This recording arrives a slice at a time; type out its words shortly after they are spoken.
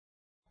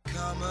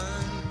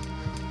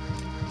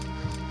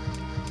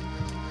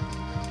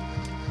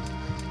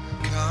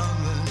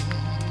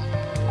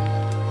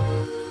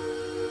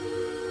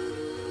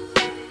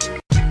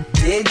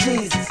Dear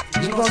Jesus,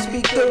 you gon'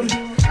 speak through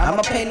me.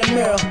 I'ma paint a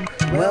mural,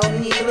 we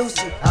don't need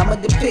Lucy. I'ma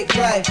depict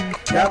life,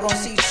 y'all gon'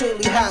 see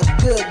truly how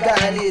good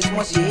God is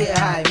once you hear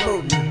how he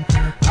moved me.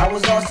 I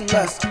was lost in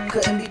lust,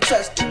 couldn't be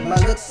trusted. My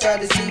looks are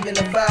deceiving,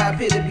 the fire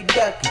appear to be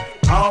ducking.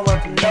 I don't run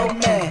from no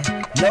man,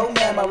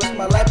 I risk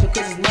my life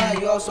because it's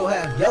mine. You also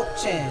have your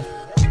chance.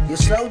 Your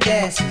slow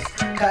dances,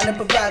 kinda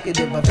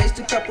provocative. I faced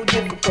a couple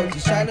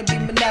difficulties trying to be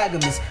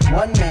monogamous.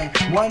 One man,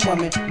 one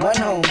woman, one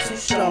home, too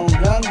strong.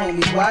 Young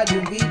homies, why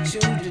do we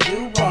choose to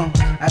do wrong?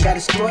 I got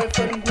a story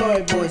for them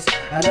glory boys.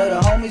 I know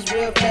the homies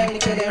real family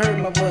cause they heard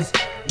my voice.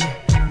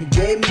 Yeah. He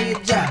gave me a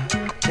job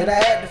that I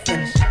had to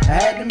finish. I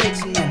had to make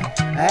some money,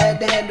 I had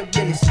to handle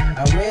business.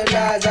 I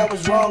realized I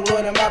was wrong,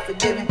 Lord, am I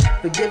forgiven?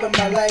 Forgiving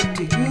my life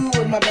to you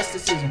was my best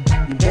decision.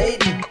 You made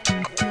me,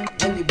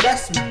 and you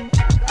blessed me.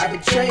 I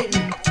betrayed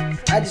me,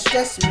 I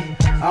distress me.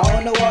 I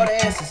don't know all the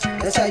answers,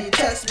 that's how you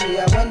test me.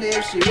 I wonder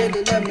if she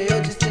really love me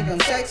or just think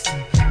I'm sexy.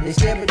 They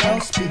scared but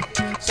don't speak,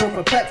 so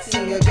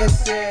perplexing. I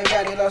guess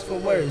everybody lost for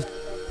words.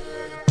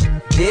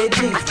 Dear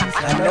Jesus,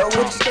 I know what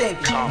you're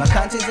thinking. My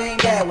conscience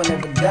ain't bad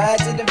whenever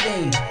God's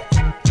intervene.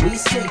 We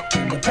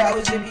seeking the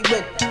powers to be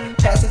with them.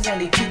 Pastors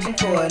only teaching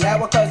for an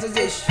hour causes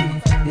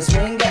issues. Yes, we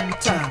ain't got the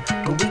time,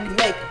 but we can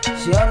make it.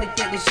 She only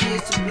think that she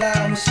is too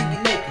blind when she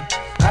get naked.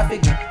 I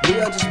figure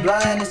we are just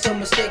blind and so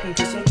mistaken,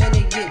 cause so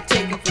many get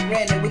taken for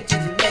granted, which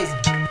is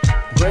amazing.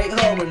 Great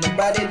horror,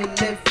 nobody to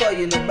live for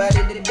you,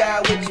 nobody to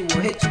die with you,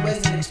 will hit you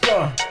as an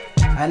explorer.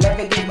 I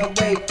never gave my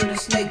way through the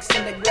snakes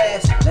in the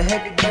grass. A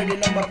heavy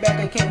burden on my back,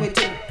 I can't wait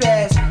till it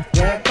pass.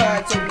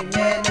 Grandpa told me,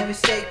 man, never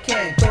say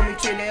can. Told me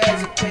treat her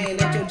as a queen,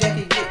 let your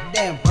jacket get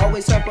damn.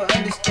 Always help her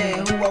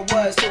understand who I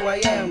was, who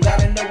I am.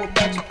 Gotta know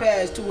about your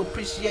past to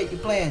appreciate your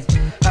plans.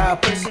 How a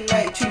person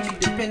might treat you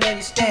depend on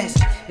your stance.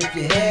 If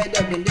your head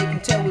up, then they can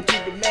tell what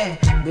you demand.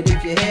 But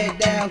if your head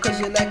down, cause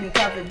you're lacking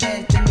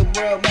confidence, then the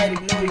world might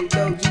ignore you,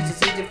 though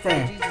Jesus is your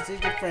friend. Jesus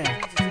is your friend.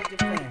 Jesus is your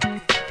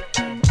friend.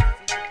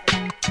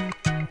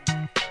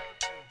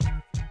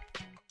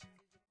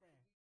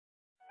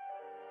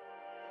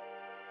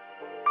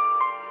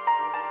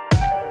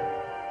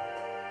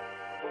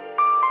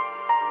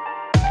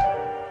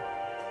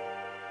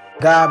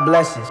 God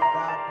blesses.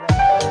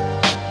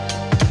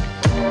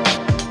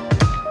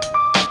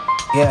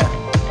 Yeah.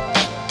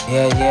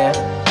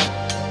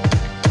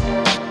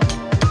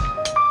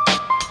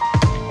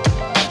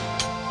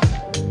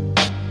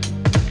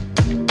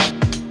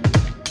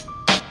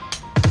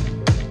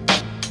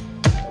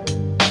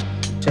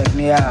 Check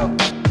me out.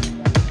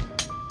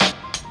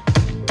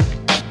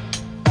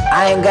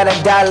 I ain't got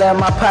a dollar in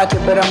my pocket,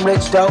 but I'm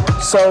rich though.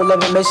 Soul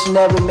living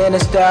missionary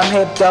minister, I'm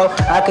hip though.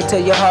 I can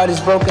tell your heart is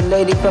broken,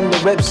 lady, from the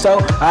rip, so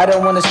I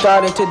don't wanna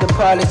start into the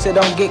party, so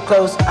don't get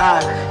close. I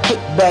kick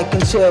back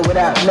and chill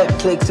without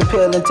Netflix,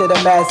 appealing to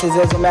the masses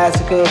as a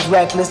massacre is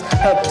reckless,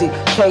 hectic,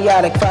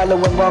 chaotic,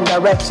 following wrong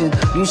directions.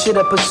 You should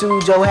have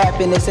pursued your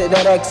happiness at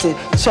that exit.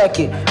 Check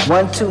it,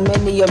 one too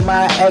many of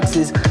my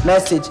exes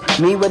message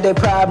me with their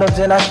problems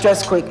and I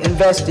stress quick.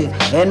 Invested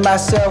in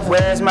myself,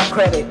 where's my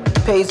credit?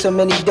 Paid so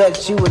many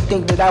debts, you would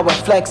think that I was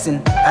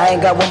flexing. I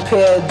ain't got one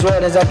pair of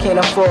Jordans, I can't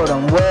afford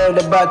them. Worried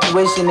about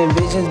tuition and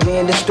visions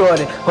being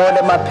distorted.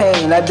 Holding my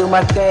pain, I do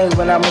my thing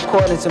when I'm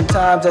recording.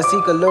 Sometimes I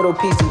seek a little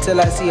peace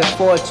until I see a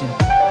fortune.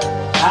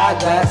 I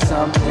got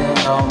something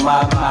on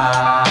my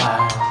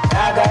mind.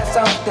 I got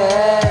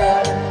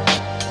something,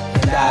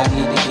 and I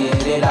need to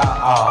get it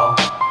all.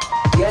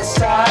 Yes,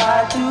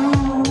 I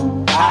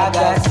do. I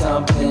got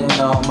something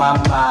on my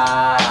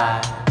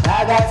mind.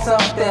 I got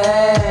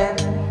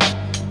something,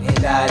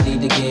 and I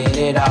need to get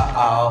it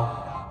all.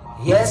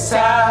 Yes,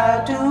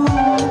 I do.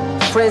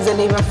 Friends ain't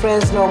even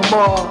friends no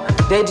more.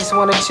 They just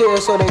wanna chill,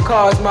 so they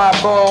cause my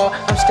ball.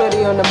 I'm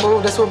steady on the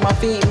move, that's what my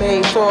feet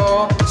made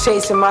for.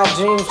 Chasing my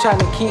dreams, trying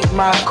to keep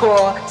my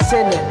core.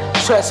 Sinning,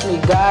 trust me,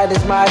 God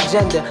is my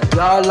agenda.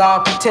 Y'all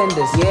are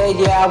pretenders,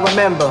 yeah, I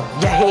remember.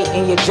 Your hate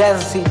and your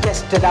jealousy,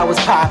 guess that I was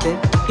popping.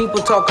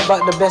 People talk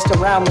about the best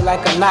around me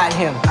like I'm not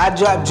him. I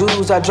drop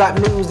jewels, I drop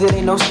news, there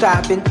ain't no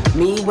stopping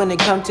me when it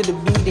comes to the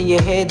beat and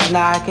your head's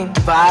knocking.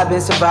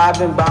 Vibing,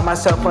 surviving by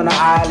myself on an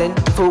island.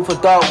 Food for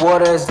thought,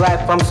 water is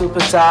life, I'm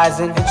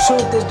supersizing. And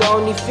truth is the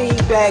only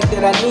feedback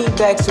that I need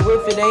back. So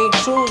if it ain't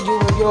true, you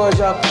and yours,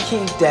 y'all can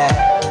keep that.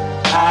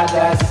 I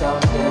got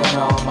something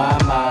on my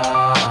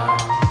mind.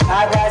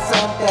 I got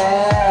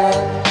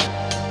something,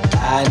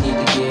 I need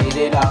to get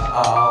it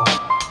all.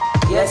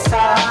 Yes,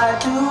 I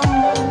do.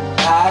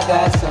 I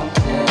got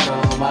something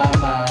on my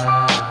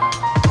mind.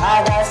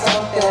 I got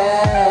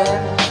something,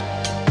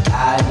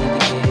 I need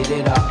to get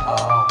it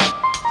all.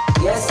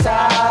 Yes,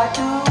 I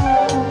do.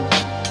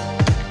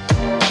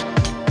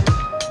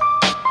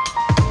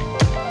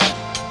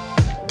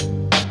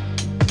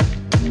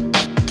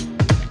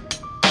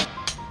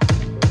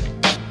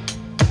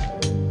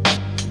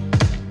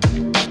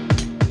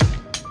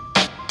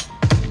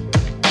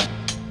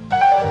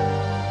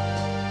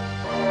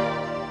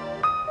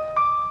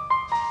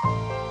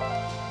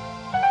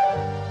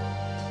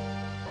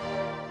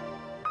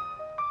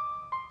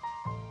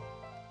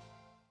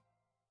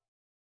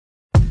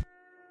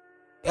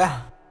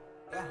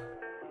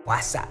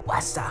 What's up?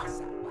 What's up?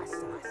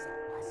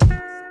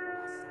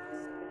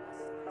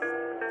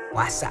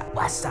 What's up?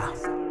 What's up?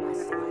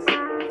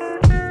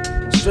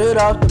 Straight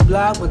off the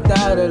block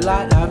without a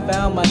lot, I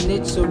found my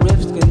niche so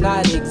riffs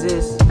cannot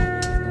exist.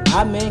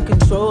 I'm in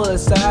control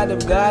aside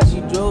of God,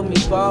 she drove me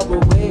far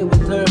away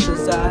with her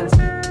facades.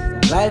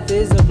 Life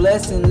is a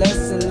blessing,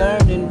 lesson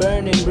learned in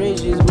burning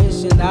bridges,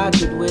 wishing I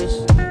could wish.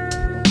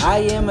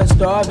 I am a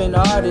starving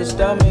artist,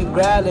 stomach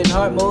growling,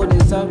 heart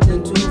molding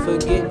something to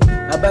forget.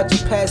 About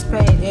your past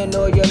pain and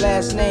or your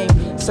last name.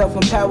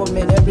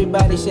 Self-empowerment,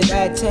 everybody should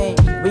attain.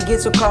 We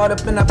get so caught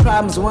up in our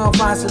problems, we don't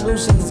find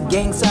solutions.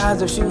 Gang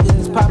signs of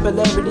shootings,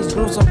 popularity's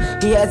gruesome.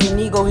 He has an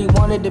ego, he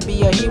wanted to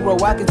be a hero.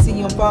 I can see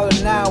him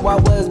falling now, I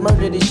was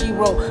murdered as she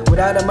wrote.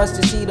 Without a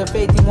mustard seed of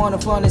faith, he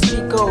wanted flaunt his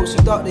speak code. She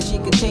thought that she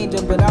could change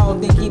him, but I don't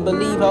think he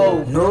believed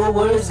her. No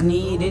words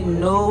needed,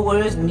 no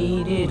words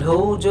needed.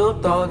 Hold your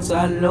thoughts,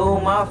 I know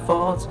my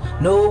faults.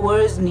 No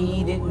words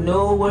needed,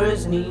 no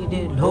words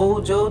needed.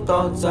 Hold your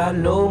thoughts, I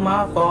know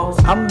my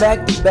faults. I'm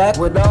back to back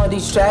with all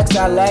these tracks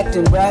I lacked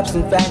in raps.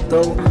 In fact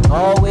though,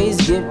 always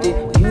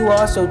gifted. You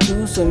also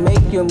too, so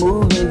make your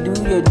move and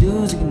do your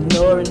dues,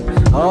 ignoring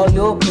all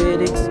your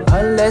critics.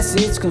 Unless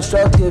it's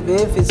constructive,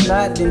 if it's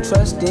not, then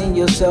trust in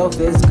yourself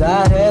as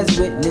God has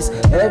witnessed.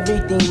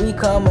 Everything we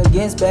come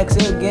against backs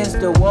against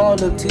the wall.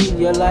 Look to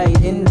your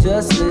light and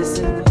just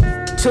listen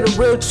to the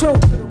real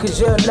truth, cause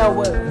you'll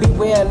know it.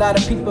 Beware, a lot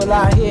of people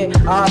out here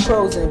are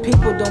opposing.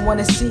 People don't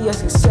wanna see your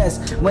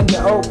success when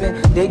you're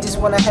open. They just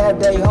wanna have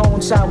their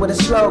own shine with a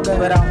slogan.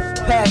 But I'm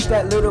past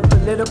that little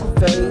political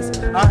phase.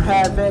 I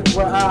haven't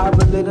where I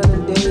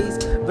belittling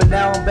days. But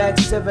now I'm back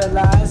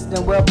civilized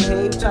and well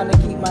behaved, trying to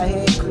keep my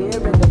head clear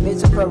in the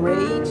midst of a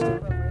rage.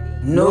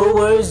 No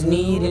words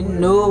needed,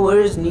 no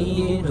words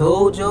needed.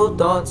 Hold your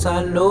thoughts,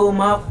 I know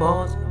my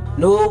faults.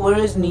 No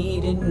words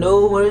needed,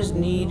 no words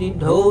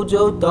needed. Hold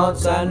your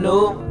thoughts, I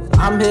know.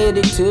 I'm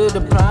headed to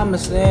the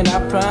promised land.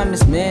 I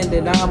promise, man,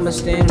 that I'ma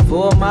stand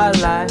for my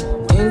life.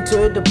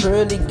 Enter the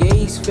pearly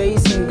gates,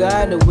 facing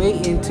God,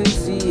 waiting to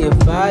see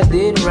if I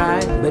did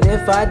right. But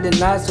if I did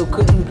not, so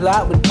couldn't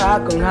plot with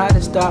Pac on how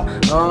to stop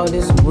all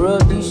this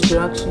world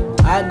destruction.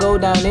 I go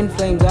down in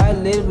flames, I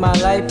live my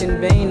life in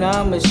vain.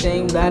 I'm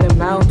ashamed that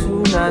amount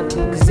to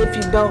nothing. Cause if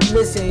you don't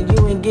listen,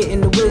 you ain't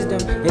getting the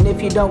wisdom. And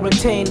if you don't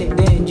retain it,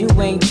 then you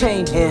ain't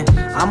changing.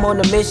 I'm on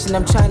a mission,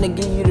 I'm trying to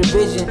give you the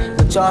vision.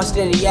 But y'all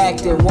steady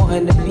acting,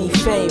 wanting to be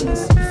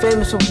famous.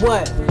 Famous for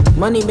what?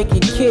 Money make you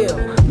kill,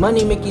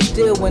 money make you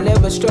steal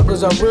whenever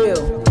struggles are real.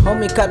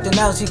 Homie copped an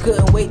house, he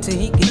couldn't wait till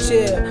he could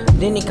chill.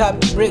 Then he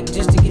copped a brick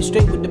just to get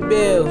straight with the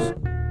bills.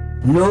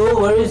 No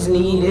words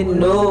needed,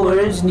 no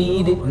words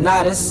needed,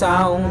 not a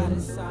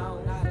sound.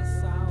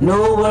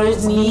 No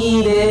words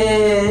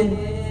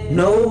needed,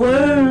 no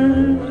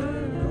words.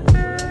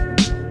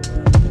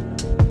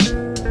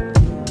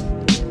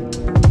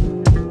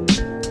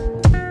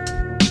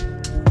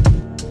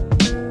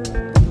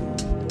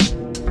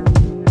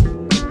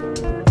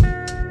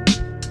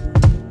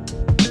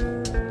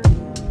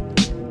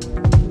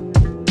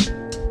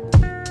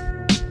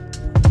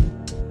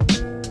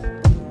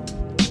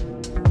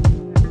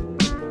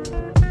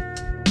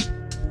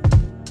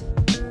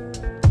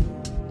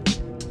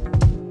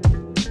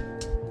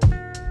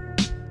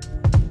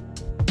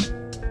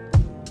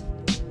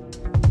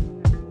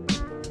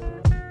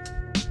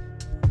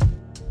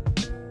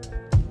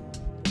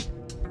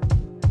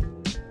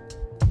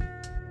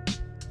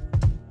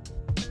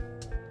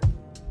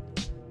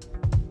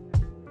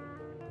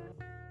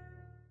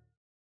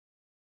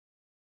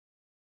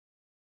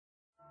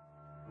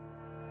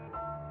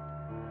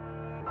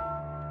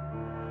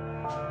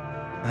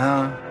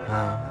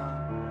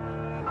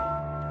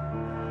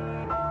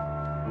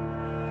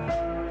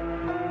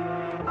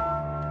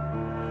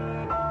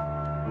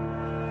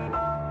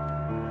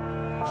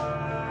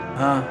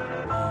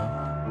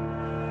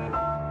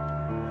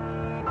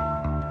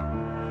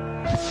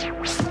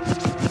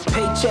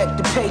 Paycheck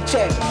to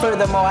paycheck.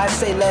 Furthermore, I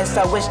say less.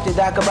 I wish that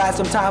I could buy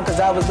some time, cause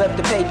I was left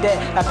to pay debt.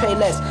 I pay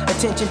less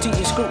attention to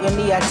your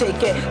scrutiny. I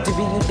take it to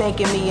be you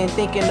thanking me and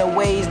thinking of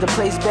ways to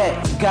place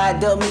bets.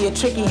 God dealt me a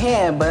tricky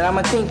hand, but I'm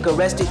a thinker.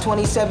 Rested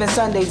 27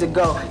 Sundays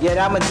ago. Yet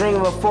I'm a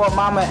dreamer before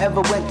mama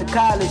ever went to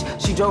college.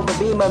 She drove a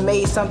Beamer,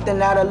 made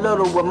something out of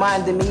little,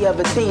 reminding me of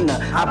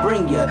Athena. I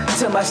bring you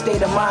to my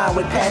state of mind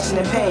with passion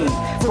and pain.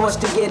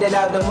 Forced to get it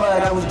out the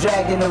mud, I was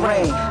dragged in the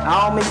rain.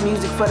 I don't make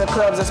music for the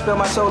clubs, I spill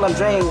my soul, I'm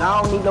drained.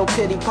 I don't need no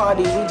pity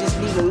parties, we just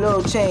need a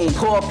little change.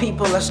 Poor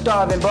people are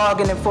starving,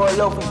 bargaining for a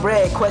loaf of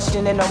bread.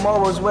 Questioning the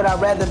morals, would I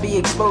rather be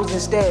exposed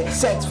instead?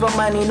 Sex for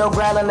money, no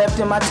growling left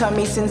in my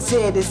tummy,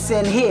 sincere to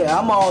sin here.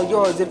 I'm all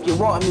yours if you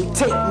want me.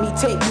 Take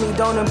me,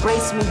 don't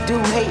embrace me, do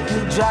hate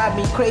me, drive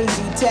me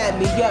crazy, tap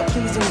me up,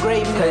 please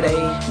engrave me. Cause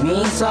they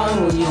mean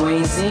something when you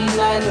ain't seen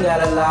nothing.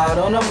 Got a lot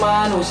on her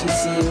mind when she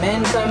see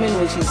men coming,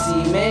 when she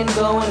see men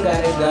going.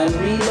 Got a gun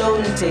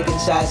reloading, taking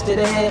shots to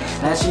the head,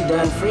 now she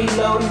done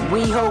freeloading.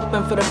 We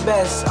hoping for the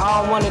best,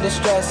 I don't want her to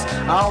stress,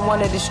 I don't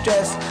want her to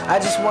stress, I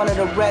just want her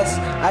to rest,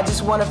 I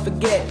just want to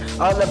forget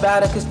all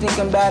about her, cause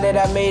thinking about it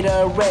I made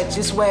her a wretch.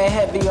 It's weighing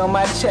heavy on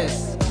my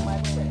chest.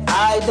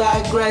 I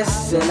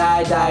digress and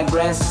I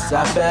digress.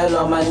 I fell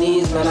on my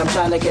knees, man, I'm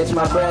trying to catch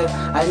my breath.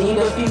 I need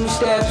a few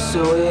steps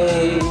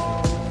away,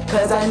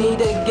 cause I need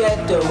to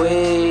get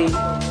away.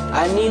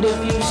 I need a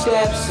few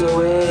steps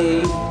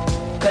away,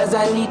 cause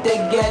I need to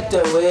get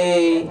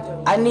away.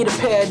 I need a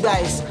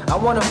paradise, I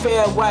want a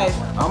fair wife.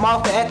 I'm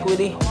all for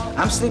equity,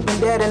 I'm sleeping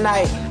dead at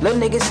night. Little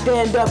niggas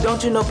stand up,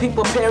 don't you know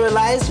people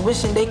paralyzed?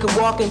 Wishing they could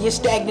walk and you're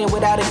stagnant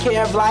without a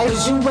care of life.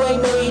 Cause you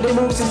ain't made a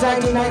move since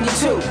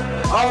 1992.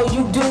 All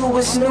you do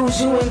is snooze,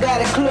 you ain't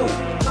got a clue.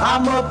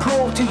 I'ma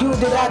prove to you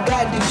that I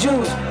got the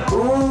juice.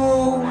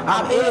 Ooh,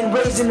 I'm in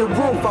raising the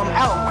roof, I'm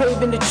out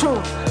craving the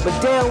truth, but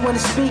they don't wanna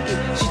speak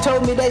it. She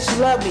told me that she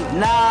loved me,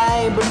 nah,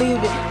 I ain't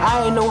believe it.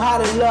 I ain't know how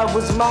to love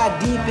was my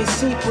deepest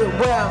secret.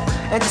 Well,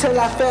 until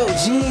I felt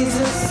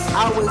Jesus,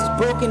 I was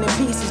broken in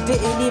pieces,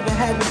 didn't even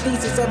have a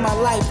thesis of my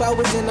life. I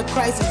was in a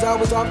crisis, I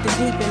was off the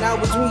deep end, I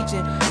was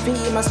reaching,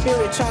 feeding my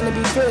spirit, trying to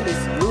be fearless.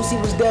 Lucy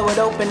was there with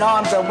open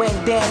arms, I went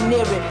damn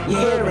near it. You're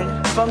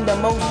hearing from the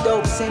most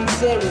dope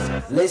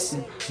sinceres.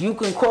 Listen, you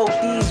can quote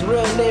these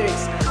real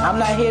lyrics, I'm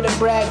not here to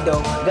brag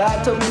though,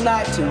 God told me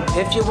not to.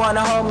 If you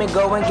wanna hold me,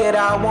 go and get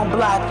out, I won't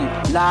block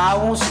you. Nah, I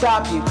won't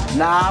stop you,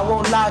 nah, I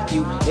won't knock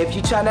you. If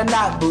you tryna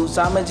knock boots,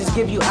 I'ma just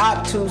give you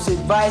obtuse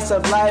advice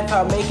of life.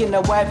 How making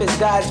a wife is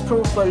God's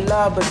proof of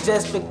love, but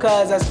just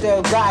because I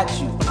still got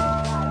you.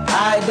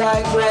 I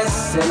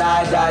digress and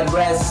I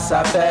digress.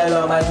 I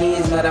fell on my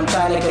knees, man, I'm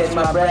trying to catch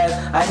my breath.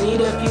 I need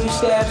a few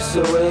steps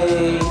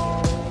away,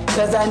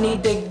 cause I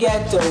need to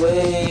get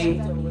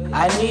away.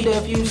 I need a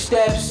few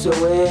steps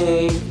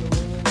away,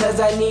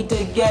 cause I need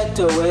to get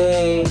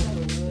away.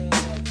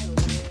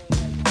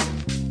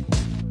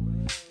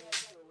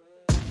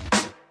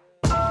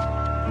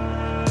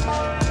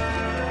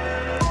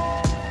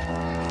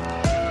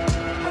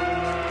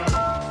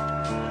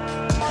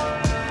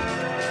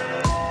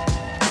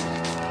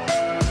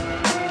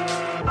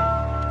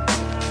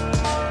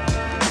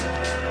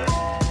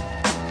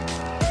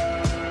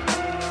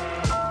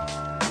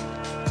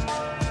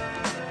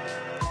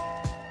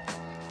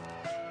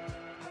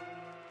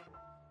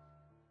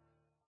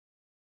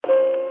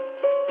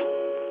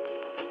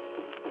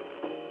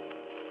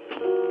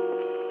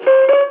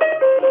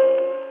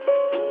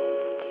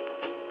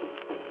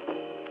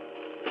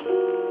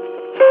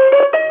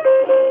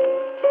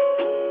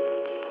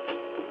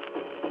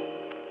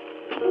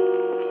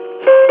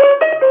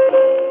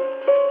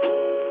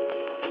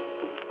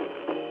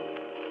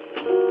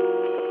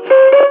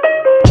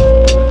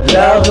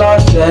 Love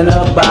lost in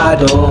a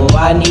bottle,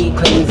 I need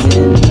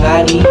cleansing,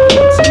 I need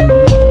cleansing.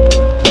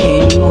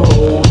 Can you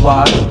hold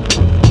water?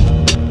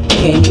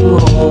 Can you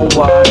hold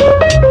water?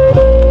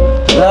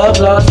 Love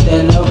lost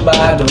in a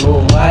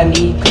bottle, I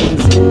need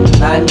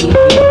cleansing, I need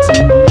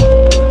cleansing.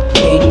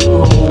 Can you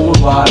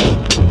hold water?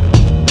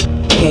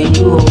 Can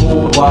you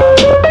hold water?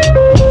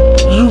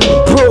 You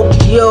broke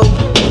your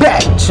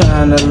back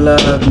trying to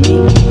love me.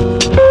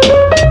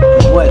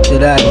 What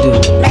did I do?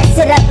 Mess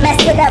it up,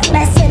 mess it up,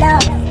 mess it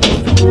up.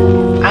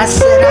 I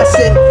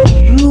said,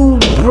 you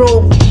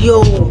broke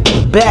your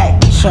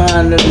back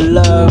trying to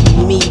love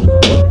me.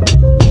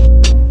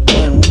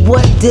 And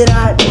what did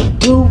I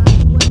do?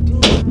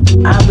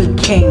 I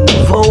became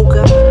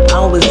vulgar,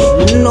 I was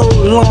no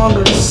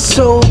longer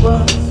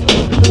sober.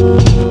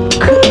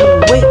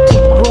 Couldn't wait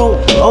to grow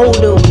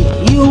older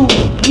with you.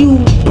 You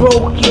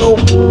broke your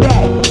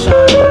back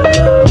trying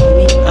to love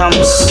me.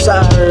 I'm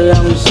sorry,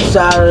 I'm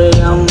sorry,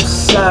 I'm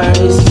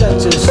sorry.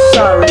 Such a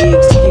sorry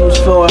excuse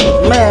for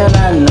a man,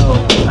 I know.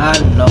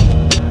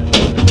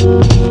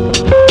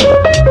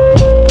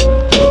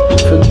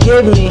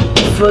 Forgive me,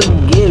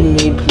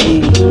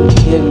 please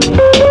forgive me.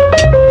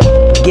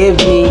 Give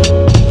me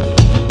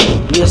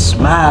your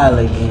smile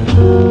again.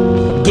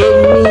 Give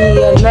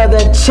me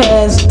another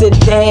chance to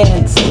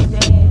dance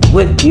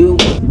with you.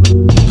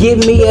 Give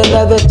me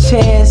another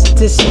chance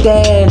to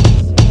stand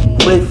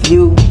with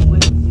you.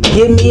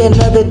 Give me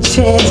another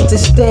chance to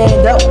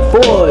stand up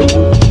for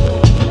you.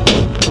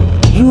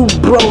 You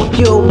broke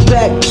your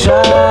back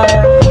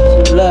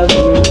trying to love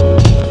me,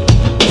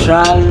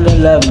 trying to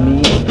love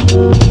me.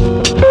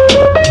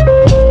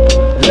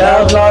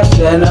 Love lost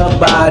in a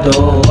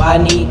bottle, I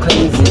need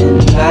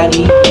cleansing, I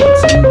need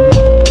cleansing.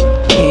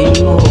 Can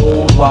you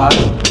hold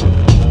water?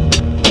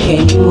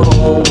 Can you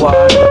hold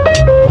water?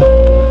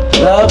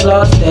 Love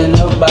lost in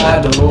a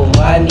bottle,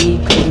 I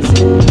need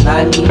cleansing,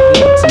 I need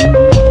cleansing.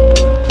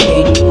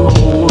 Can you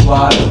hold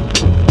water?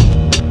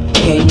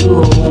 Can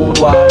you hold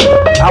water?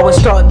 I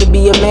was taught to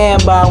be a man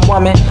by a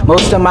woman.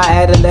 Most of my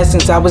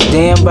adolescence I was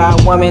damned by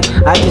a woman.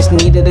 I just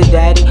needed a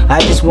daddy,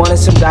 I just wanted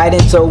some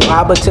guidance. So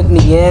Abba took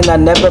me in, I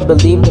never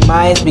believed the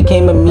Mayans.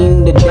 Became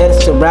immune to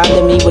death,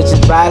 surrounding me was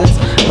just violence.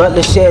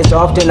 Butler sheds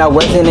often, I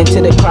wasn't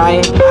into the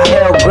crying. I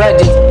held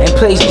grudges and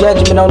placed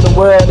judgment on the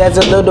world. As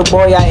a little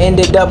boy I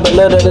ended up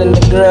belittling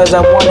the girls.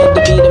 I wanted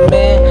to be the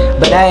man,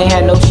 but I ain't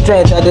had no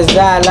strength. I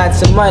desired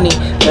lots of money,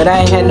 but I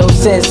ain't had no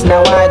sense.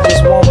 Now I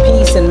just want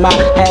peace and my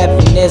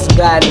happiness.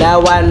 God,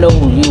 now I know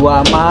you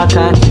are my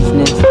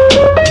consciousness.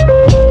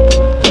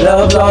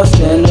 Love lost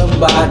in the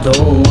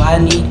bottle. I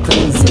need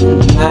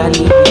cleansing, I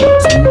need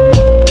cleansing.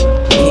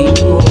 Can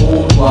you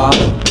hold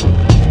water?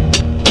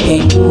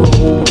 Can you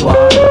hold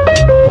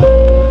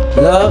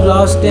water? Love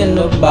lost in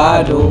the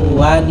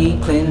bottle. I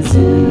need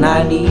cleansing,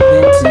 I need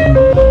cleansing.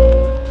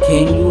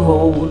 Can you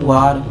hold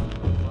water?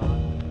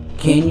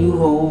 Can you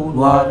hold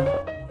water?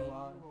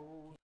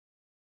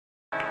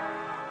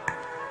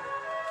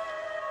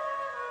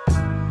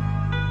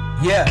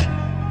 Yeah.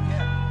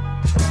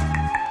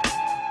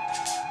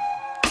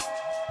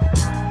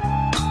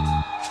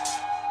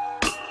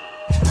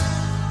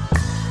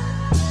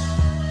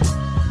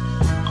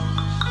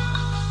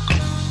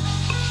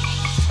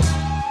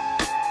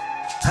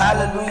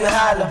 Hallelujah,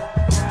 holla.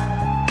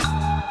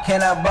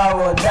 Can I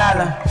borrow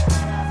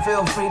 $1?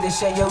 Feel free to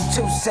share your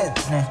 2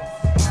 cents, man,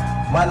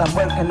 while I'm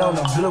working on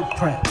a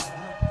blueprint.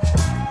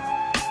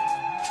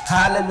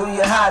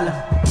 Hallelujah, holla.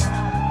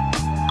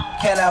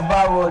 Can I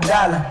borrow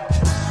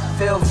 $1?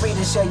 Feel free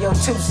to share your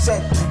 2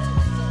 cents,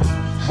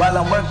 man, while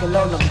I'm working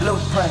on a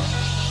blueprint.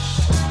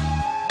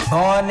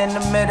 Born in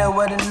the middle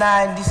of the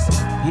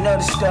 90s, you know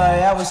the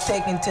story, I was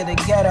taken to the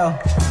ghetto.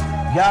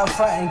 Y'all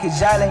frontin' cause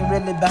y'all ain't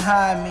really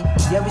behind me.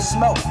 Yeah, we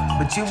smoke,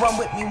 but you weren't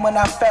with me when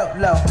I felt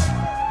low.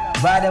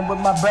 Riding with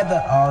my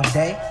brother all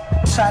day,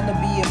 trying to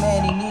be a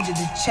man, he needed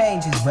to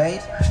change his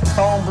ways.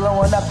 Phone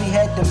blowing up, he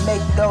had to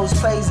make those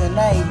plays, and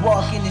I ain't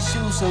walking his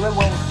shoes, so it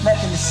won't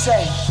nothing to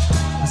say.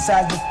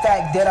 Besides the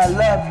fact that I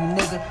love you,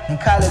 nigga. In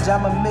college,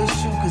 I'ma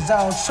miss you, cause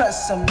I don't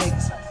trust some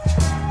niggas.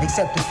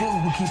 Except the few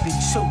who keep it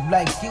true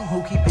like you,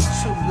 who keep it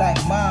true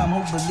like mom, who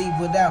believe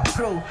without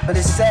proof. But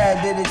it's sad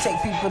that it take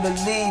people to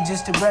leave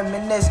just to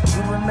reminisce.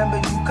 You remember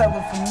you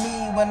covered for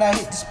me when I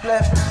hit the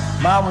split.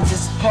 Mom was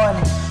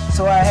disappointed,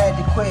 so I had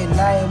to quit. And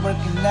I ain't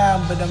working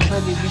now, but I'm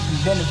really reaping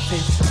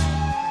benefits.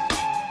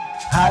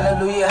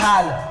 Hallelujah,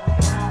 holla.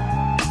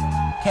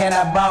 Can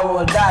I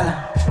borrow $1?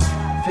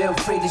 Feel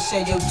free to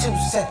share your 2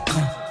 cents,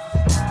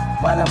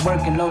 while I'm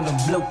working on the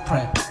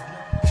blueprint.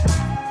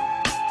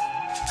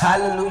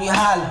 Hallelujah,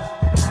 holla.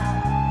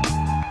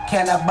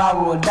 Can I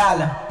borrow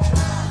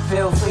 $1?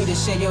 Feel free to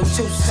share your 2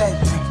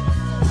 cents,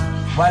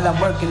 while I'm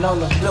working on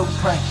the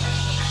blueprint.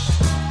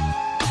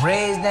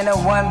 Raised in a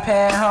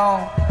 1-parent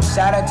home.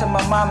 Shout out to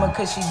my mama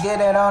cause she did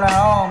it on her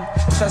own.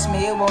 Trust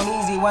me, it wasn't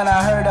easy when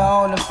I heard her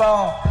on the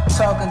phone.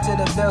 Talking to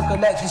the bill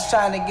collectors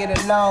trying to get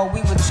a loan. We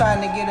were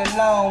trying to get a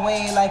loan, we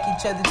ain't like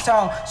each other's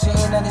tone. She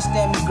ain't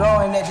understand me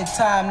growing at the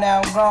time,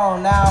 now I'm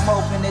grown. Now I'm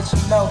hoping that she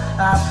know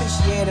I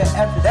appreciate her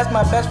effort. That's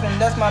my best friend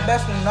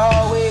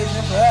always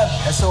and forever.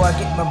 That's who I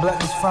get my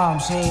blessings from,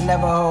 she ain't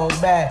never hold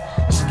back.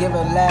 She give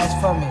her last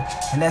for me,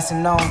 and that's a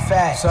known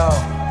fact. So,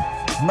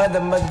 mother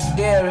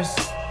dearest,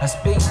 I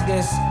speak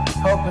this,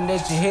 hoping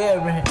that you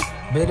hear it.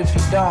 But if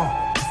you don't,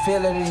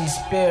 feel it in your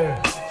spirit.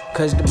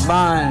 Cause the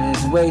bond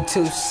is way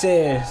too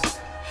serious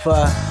for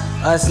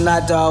us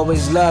not to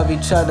always love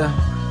each other,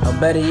 or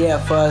better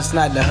yet, for us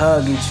not to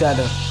hug each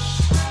other.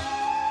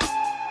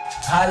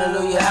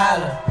 Hallelujah,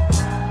 holla.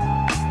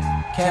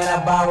 Can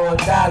I borrow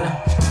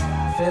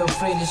 $1? Feel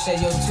free to share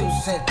your 2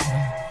 cents,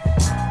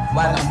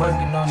 while I'm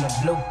working on the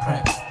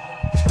blueprint.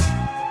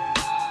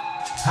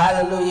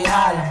 Hallelujah,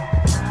 holla.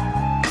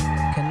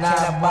 Can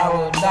I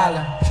borrow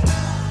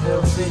 $1?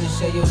 Feel free to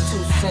share your 2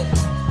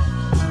 cents,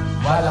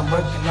 while I'm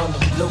working on the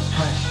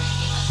blueprint.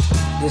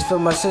 This for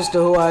my sister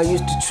who I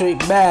used to treat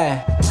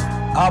bad,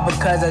 all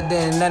because I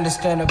didn't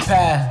understand her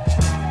past.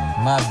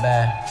 My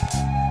bad.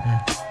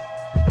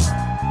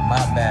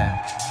 My bad.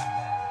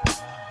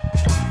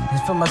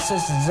 This for my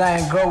sisters I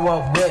ain't grow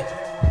up with.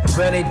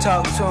 Where they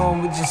talk to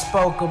them, we just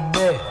spoke a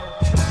bit.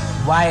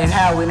 Why and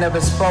how we never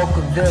spoke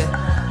of it.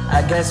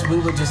 I guess we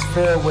were just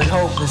filled with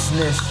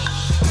hopelessness.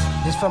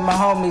 This for my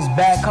homies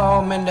back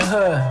home in the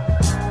hood.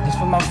 This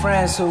for my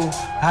friends who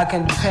I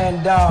can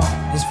depend on.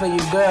 This for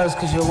you girls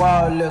cause you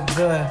all look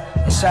good.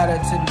 And shout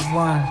out to the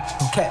ones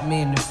who kept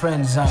me in the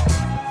friend zone.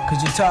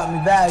 Cause you taught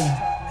me value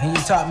and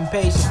you taught me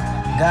patience.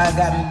 God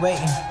got me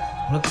waiting,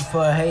 looking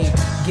for a hate.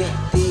 Get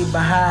thee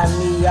behind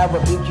me, I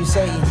rebuke you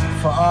Satan.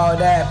 For all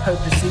that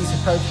purposes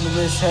and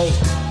purposeless hate.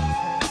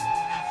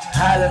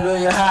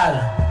 Hallelujah,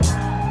 holla.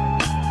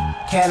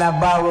 Can I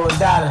borrow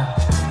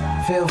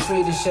 $1? Feel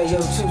free to share your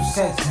 2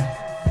 cents,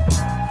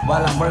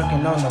 while I'm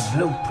working on the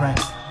blueprint.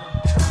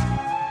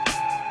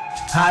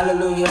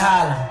 Hallelujah,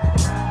 holla.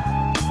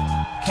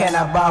 Can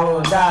I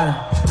borrow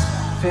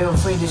 $1? Feel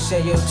free to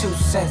share your 2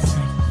 cents,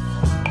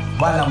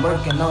 while I'm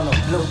working on the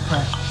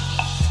blueprint.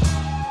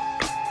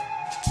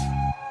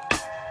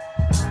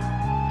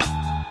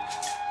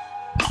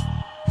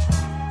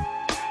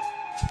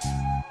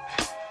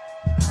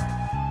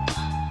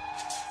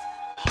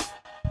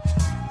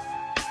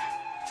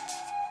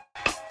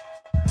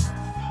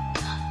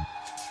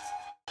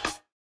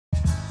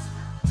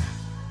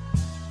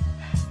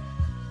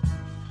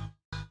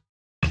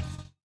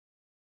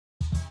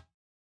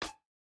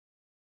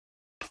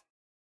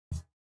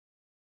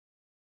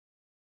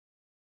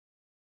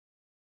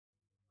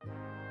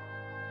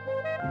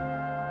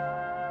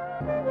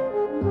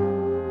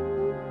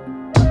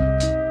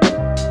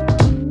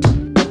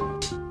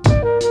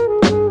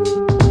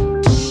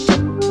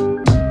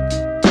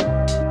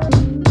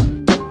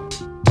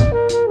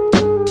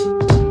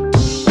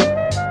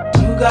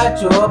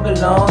 got your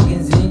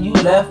belongings and you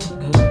left for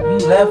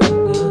good. You left for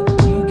good.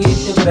 You get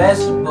the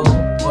best of both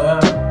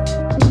worlds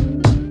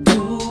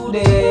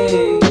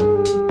today.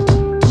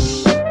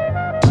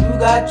 You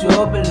got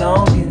your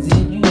belongings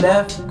and you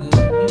left for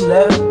good. You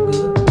left for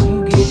good.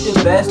 You get the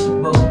best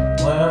of both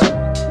worlds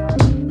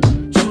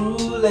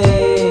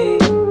truly.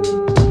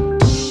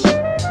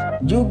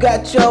 You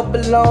got your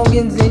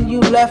belongings and you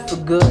left for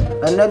good.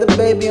 Another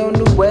baby on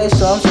the way,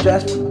 so I'm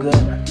stressed for good.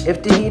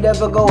 If the heat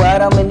ever go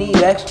out, I'ma need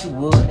extra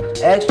wood,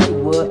 extra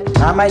wood.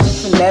 I might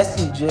just finesse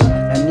and drip.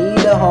 I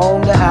need a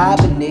home to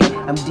hibernate.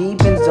 I'm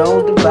deep in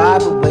zones to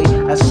vibe away.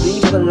 I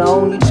sleep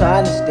alone, you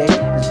trying to stay.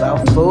 It's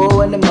about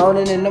 4 in the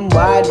morning and I'm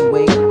wide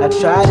awake. I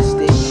try to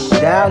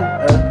stay down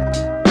to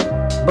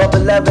earth, but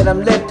beloved,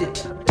 I'm lifted.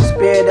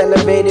 Spirit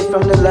elevated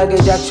from the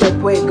luggage I trip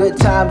with. Good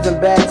times and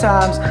bad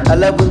times. I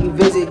love when you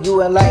visit.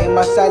 You enlighten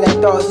my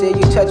silent thoughts. Yeah,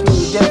 you touch me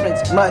with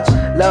difference. Much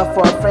love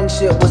for our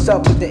friendship. What's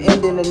up with the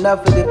ending?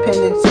 Enough of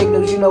dependent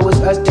signals. You know it's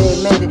us, they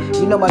amended.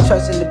 You know my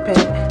trust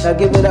independent. Now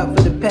give it up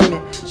for the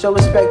penman. Show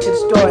respect to the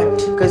story,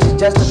 cause it's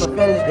just for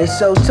finish. They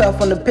so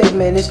tough on the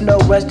pavement. It's no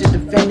rush to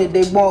defend it.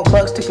 They want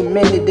bucks to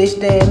commend it. They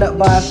staying up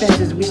by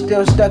fences. We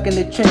still stuck in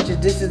the trenches.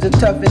 This is a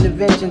tough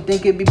intervention.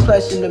 Think it be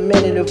plush in a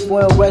minute if we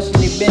don't rush in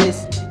the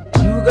business.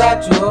 You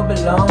got your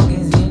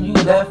belongings and you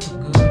left for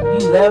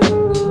good. You left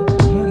for good.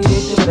 You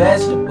get the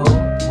best of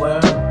both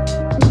worlds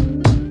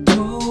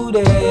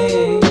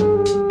today.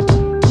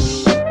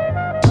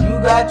 You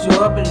got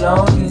your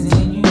belongings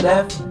and you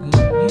left for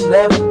good. You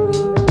left for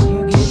good. You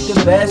get the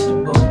best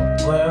of both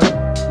worlds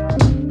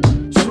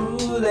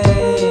truly.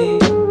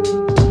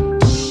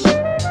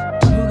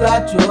 You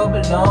got your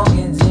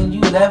belongings and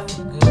you left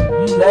for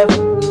good. You left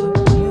for good.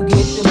 You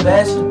get the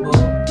best of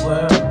both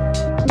worlds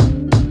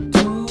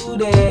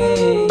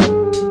today.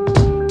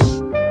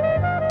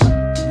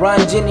 Run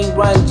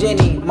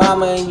Jenny,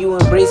 mama and you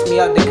embrace me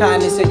out the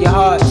kindness of your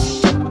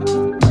hearts.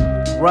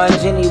 Run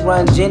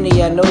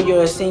Jenny, I know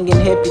you're a singing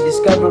hippie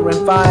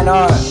discovering fine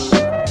art.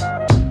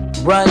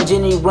 Run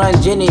Jenny,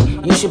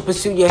 you should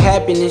pursue your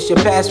happiness, your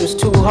past was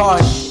too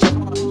harsh.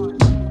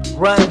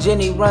 Run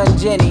Jenny.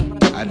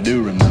 I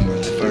do remember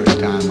the first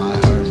time I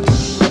heard the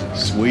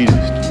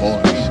sweetest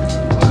voice in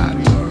the wide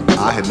world.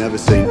 I had never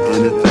seen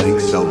anything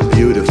so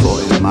beautiful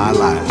in my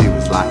life. He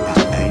was like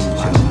an angel.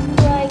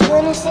 Are you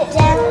gonna sit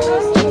down?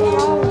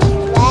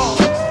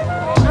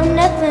 I'm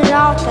nothing at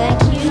all,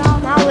 thank you.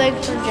 My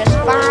legs are just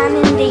fine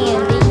and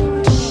dandy.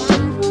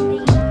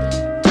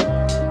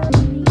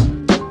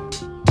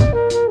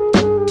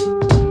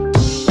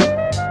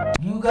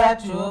 You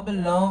got your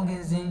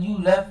belongings and you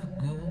left for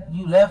good.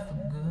 You left for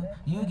good.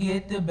 You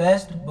get the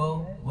best of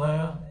both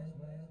worlds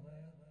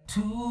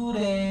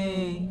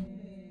today.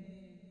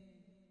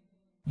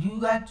 You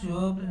got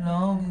your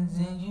belongings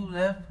and you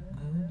left for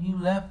good. You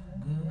left for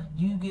good.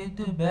 You get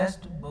the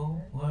best of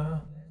both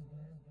worlds.